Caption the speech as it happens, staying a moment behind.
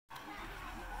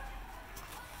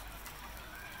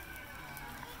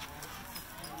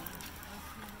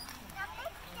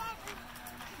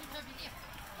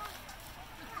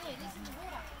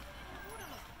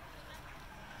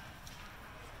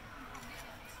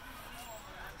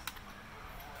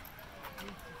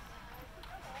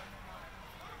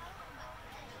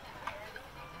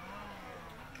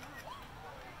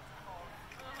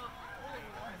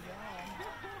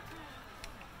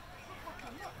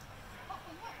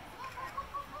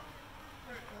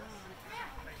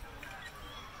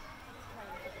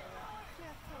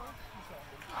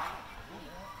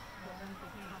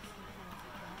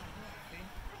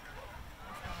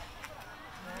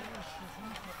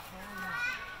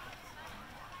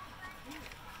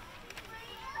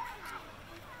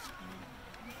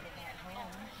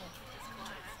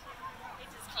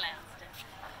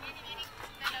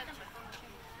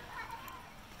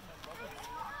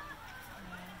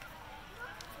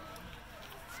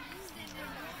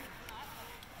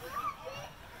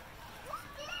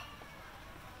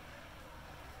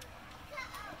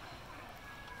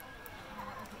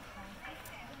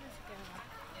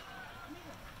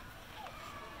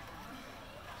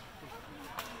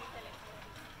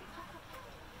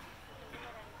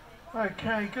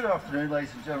Okay, good afternoon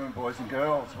ladies and gentlemen, boys and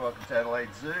girls. Welcome to Adelaide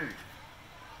Zoo.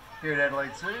 Here at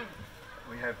Adelaide Zoo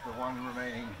we have the one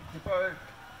remaining hippo,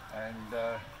 and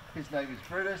his name is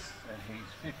Brutus and he's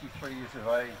 53 years of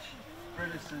age.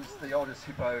 Brutus is the oldest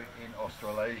hippo in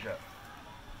Australasia.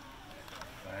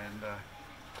 And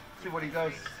see what he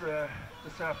does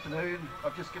this afternoon.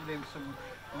 I've just given him some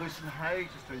loosened hay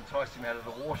just to entice him out of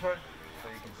the water so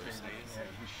you can see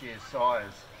his sheer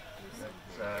size.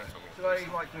 But, today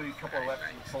he might do a couple of laps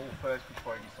in the pool first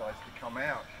before he decides to come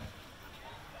out.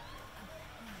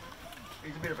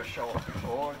 He's a bit of a show-off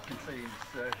before. You can see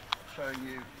he's showing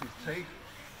you his teeth,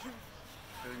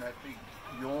 doing that big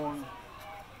yawn.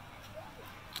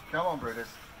 Come on, Brutus.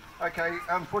 Okay,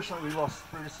 unfortunately we lost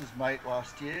Brutus's mate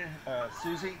last year,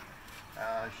 Susie.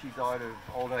 She died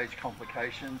of old age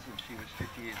complications and she was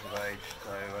 50 years of age.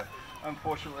 So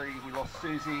unfortunately we lost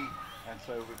Susie, and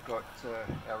so we've got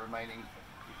our remaining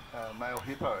male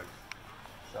hippo.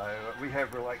 So we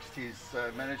have relaxed his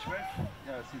management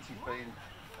since he's been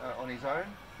on his own.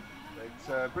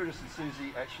 But Brutus and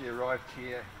Susie actually arrived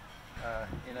here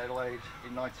in Adelaide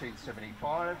in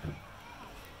 1975,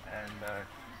 and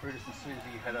Brutus and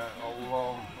Susie had a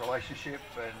long relationship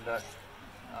and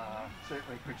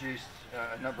certainly produced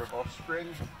a number of offspring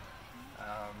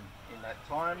in that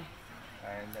time.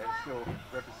 And they're still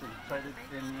represented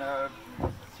in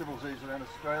several zoos around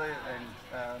Australia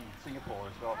and Singapore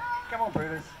as well. Come on,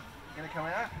 Brutus, you going to come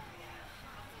out?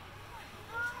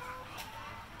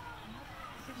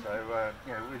 So,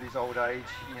 with his old age,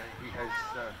 he has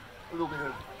a little bit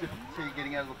of difficulty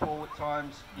getting out of the pool at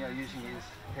times. Using his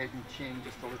head and chin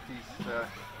just to lift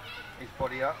his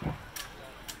body up.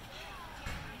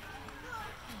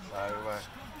 So.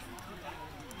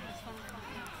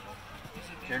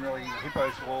 Generally,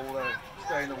 hippos will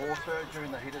stay in the water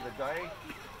during the heat of the day,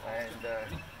 and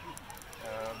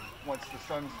once the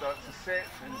sun starts to set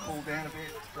and cool down a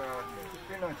bit,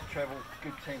 they're known to travel a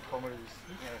good 10 kilometres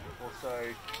or so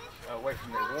away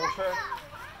from their water.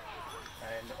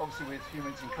 And obviously with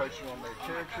humans encroaching on their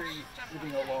territory,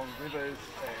 living along rivers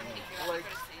and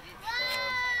lakes,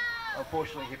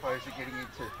 unfortunately hippos are getting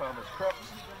into farmers'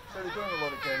 crops, so they're doing a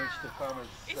lot of damage to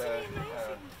farmers'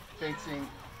 fencing,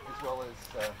 as well as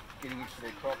getting into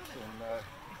their crops and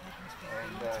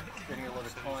spending a lot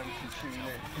of time consuming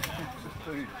their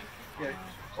food.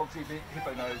 Obviously the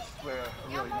hippo knows where a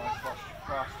really nice lush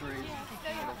pasture is,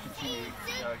 and it'll continue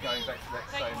going back to that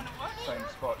same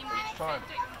spot each time.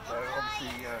 So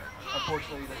obviously,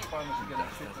 unfortunately, the farmers are going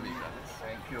to shoot them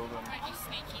and kill them.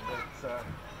 But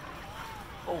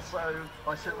also,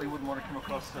 I certainly wouldn't want to come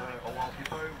across a wild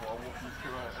hippo while walking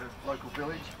through a local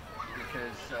village,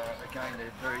 because again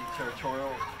they're very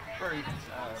territorial, very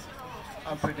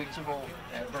unpredictable,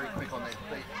 and very quick on their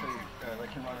feet too. They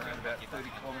can run around about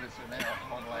 30 kilometres an hour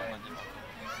on land,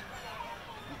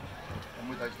 and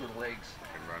with those little legs. They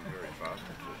can run very fast.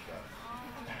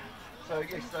 So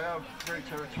yes, they are very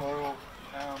territorial.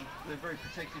 They're very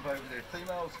protective over their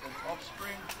females and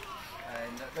offspring,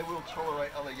 and they will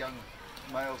tolerate other young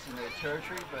males in their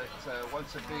territory, but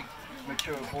once a big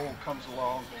mature bull comes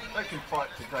along, they can fight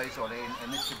for days on end,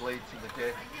 and this could lead to the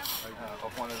death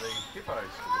of one of the hippos.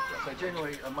 So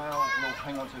generally a male will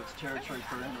hang on to its territory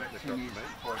for around about 10 years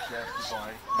before it's ousted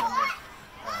by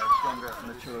a stronger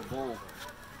mature bull.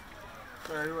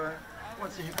 So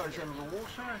once the hippo's out of the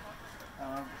water,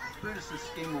 Brutus's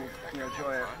skin will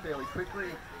dry out fairly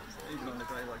quickly, even on a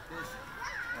day like this,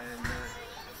 and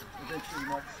eventually you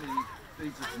might see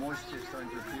beads of moisture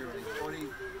starting to appear on his body.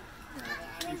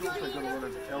 He's also got a lot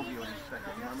of algae on his back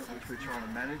at the moment, which we're trying to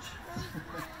manage.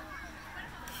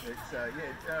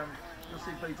 You'll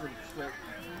see beads of sweat,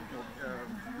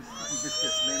 this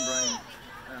viscous membrane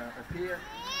appear,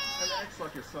 and it acts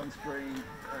like a sunscreen,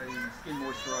 a skin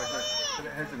moisturiser, but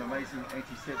it has an amazing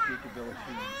antiseptic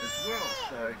ability as well.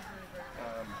 So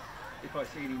if I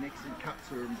see any nicks and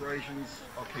cuts or abrasions,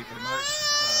 I'll keep a note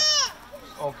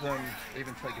of them,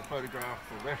 even take a photograph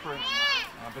for reference,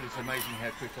 but it's amazing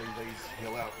how quickly these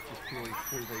heal up just purely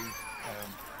through these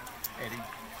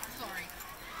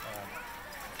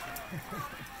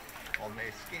on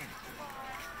their skin.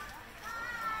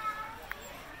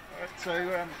 Alright, so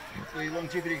the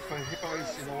longevity for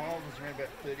hippos in the wild is around about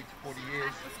 30 to 40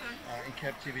 years. In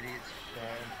captivity it's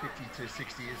 50 to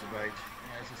 60 years of age.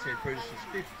 As I said, Brutus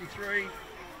is 53.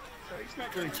 So he's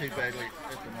not doing too badly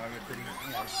at the moment, but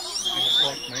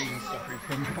like me, he's suffering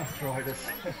from arthritis.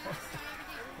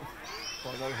 So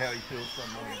I know how he feels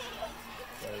some mornings.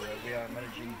 So we are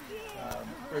managing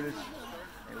Brutus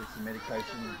with some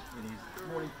medication in his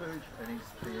morning food and his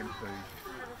PM food.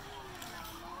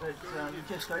 that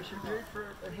the gestation period for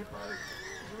a hippo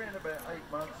is around about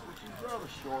 8 months, which is rather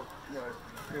short,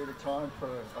 period of time for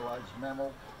a large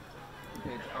mammal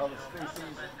compared to other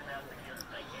species.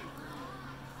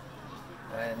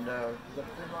 And the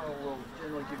female will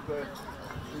generally give birth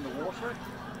in the water.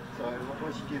 So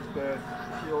once she gives birth,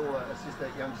 she'll assist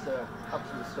that youngster up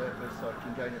to the surface so it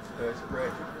can gain its first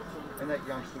breath. And that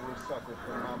youngster will suckle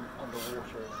from mum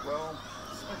underwater as well.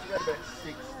 Once you go about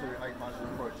 6 to 8 months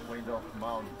before it's weaned off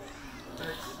mum. And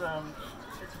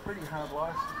it's a pretty hard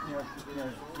life,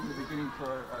 in the beginning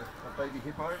for a baby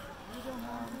hippo.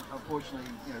 Unfortunately,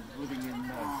 living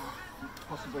in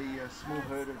possibly a small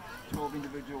herd of 12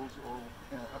 individuals or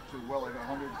up to well over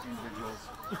 100 individuals.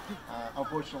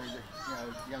 Unfortunately,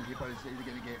 the young hippos are either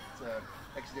going to get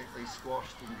accidentally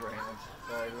squashed and drowned.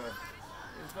 So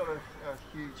there's not a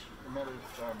huge amount of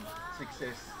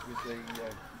success with the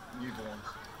newborns.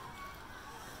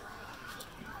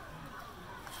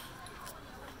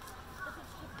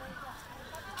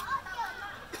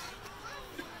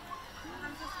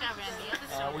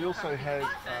 We also have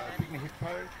Pygmy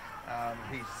Hippo.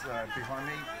 He's behind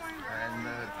me, and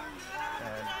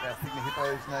our Pygmy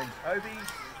Hippo's name's Obi,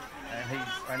 and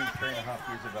he's only 3.5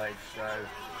 years of age. So,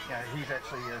 he's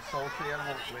actually a solitary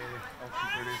animal where obviously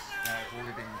Brutus all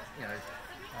live in,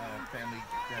 family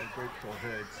groups or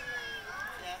herds.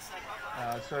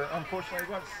 So,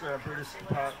 unfortunately, once Brutus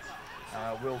departs,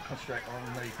 we'll concentrate on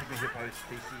the Pygmy Hippo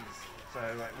species. So,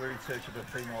 we're in search of a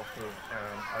female for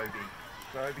Obi.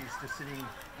 So Obi's just sitting,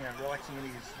 relaxing in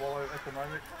his wallow at the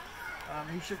moment.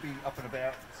 He should be up and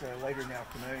about later in the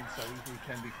afternoon, so he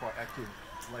can be quite active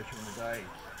later in the day.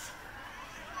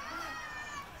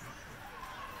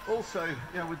 Also,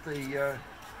 with the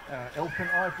elephant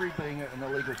ivory being an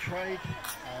illegal trade,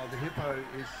 the hippo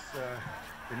is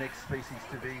the next species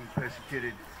to be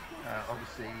persecuted.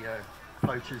 Obviously,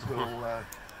 poachers will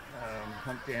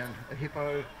hunt down a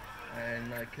hippo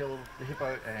and kill the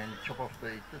hippo and chop off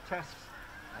the tusks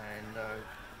and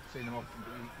send them off to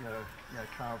be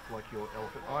carved like your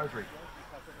elephant ivory.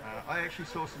 I actually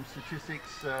saw some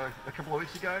statistics a couple of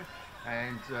weeks ago,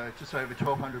 and just over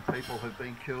 1,200 people have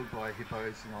been killed by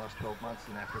hippos in the last 12 months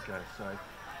in Africa. So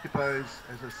hippos,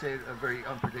 as I said, are very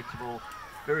unpredictable,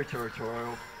 very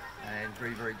territorial, and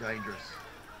very, very dangerous.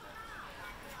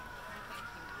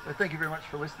 So thank you very much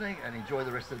for listening, and enjoy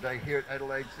the rest of the day here at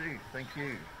Adelaide Zoo. Thank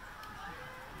you.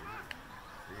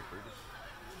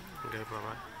 Okay,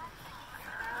 bye-bye.